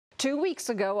2 weeks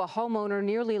ago, a homeowner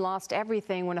nearly lost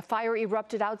everything when a fire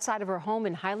erupted outside of her home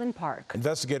in Highland Park.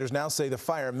 Investigators now say the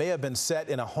fire may have been set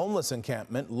in a homeless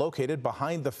encampment located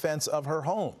behind the fence of her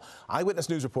home. Eyewitness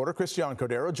News reporter Christian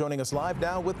Cordero joining us live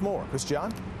now with more.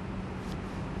 Christian?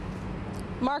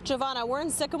 Mark, Giovanna, we're in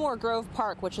Sycamore Grove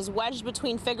Park, which is wedged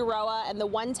between Figueroa and the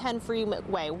 110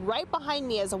 freeway. Right behind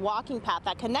me is a walking path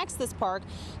that connects this park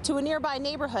to a nearby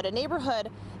neighborhood, a neighborhood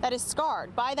that is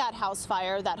scarred by that house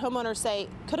fire that homeowners say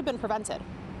could have been prevented.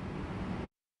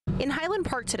 In Highland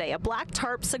Park today, a black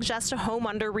tarp suggests a home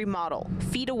under remodel.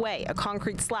 Feet away, a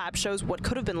concrete slab shows what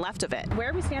could have been left of it.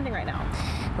 Where are we standing right now?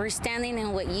 We're standing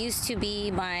in what used to be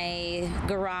my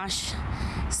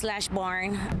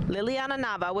garage/barn. Liliana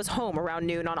Nava was home around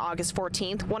noon on August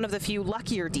 14th, one of the few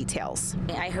luckier details.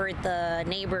 I heard the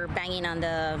neighbor banging on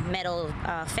the metal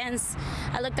fence.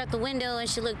 I looked out the window and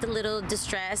she looked a little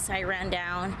distressed. I ran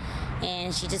down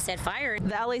and she just said fire.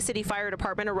 The LA City Fire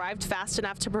Department arrived fast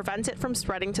enough to prevent it from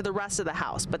spreading to the rest of the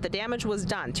house, but the damage was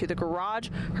done to the garage,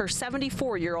 her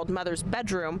 74-year-old mother's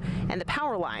bedroom, and the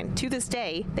power line. To this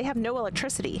day, they have no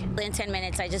electricity. In 10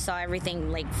 minutes, I just saw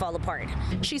everything fall apart.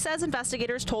 She says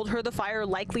investigators told her the fire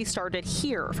likely started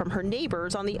here from her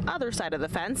neighbors on the other side of the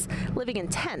fence, living in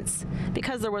tents.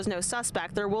 Because there was no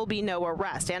suspect, there will be no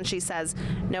arrest, and she says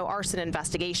no arson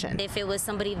investigation. If it was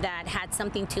somebody that had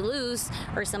something to lose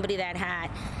or somebody that had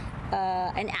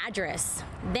an address,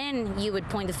 then you would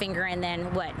point the finger, and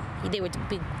then what? They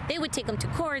would take them to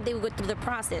court. They would go through the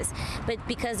process. But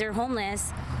because they're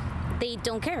homeless, they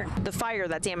don't care. The fire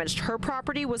that damaged her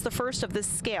property was the first of this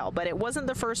scale, but it wasn't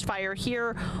the first fire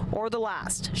here or the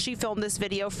last. She filmed this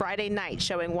video Friday night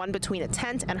showing one between a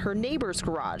tent and her neighbor's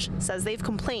garage. Says they've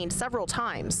complained several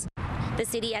times. The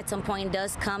city at some point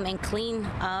does come and clean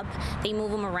up. They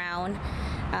move them around,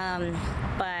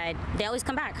 but they always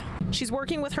come back. She's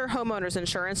working with her homeowner's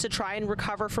insurance to try and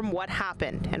recover from what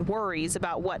happened and worries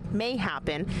about what may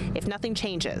happen if nothing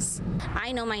changes.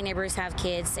 I know my neighbors have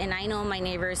kids, and I know my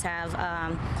neighbors have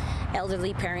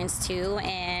elderly parents too,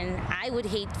 and I would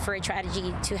hate for a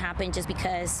tragedy to happen just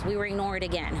because we were ignored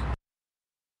again.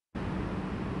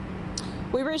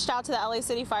 We reached out to the LA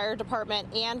City Fire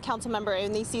Department and Councilmember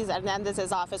Eunice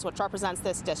Hernandez's office, which represents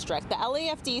this district. The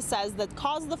LAFD says the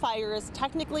cause of the fire is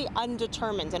technically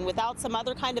undetermined and without some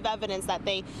other kind of evidence that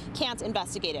they can't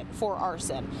investigate it for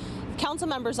arson.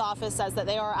 Councilmember's office says that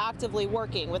they are actively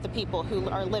working with the people who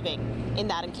are living in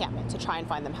that encampment to try and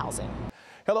find them housing.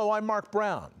 Hello, I'm Mark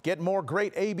Brown. Get more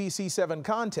great ABC7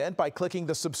 content by clicking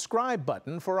the subscribe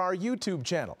button for our YouTube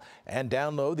channel and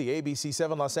download the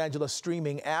ABC7 Los Angeles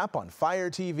streaming app on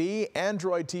Fire TV,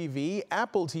 Android TV,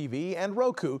 Apple TV, and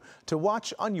Roku to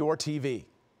watch on your TV.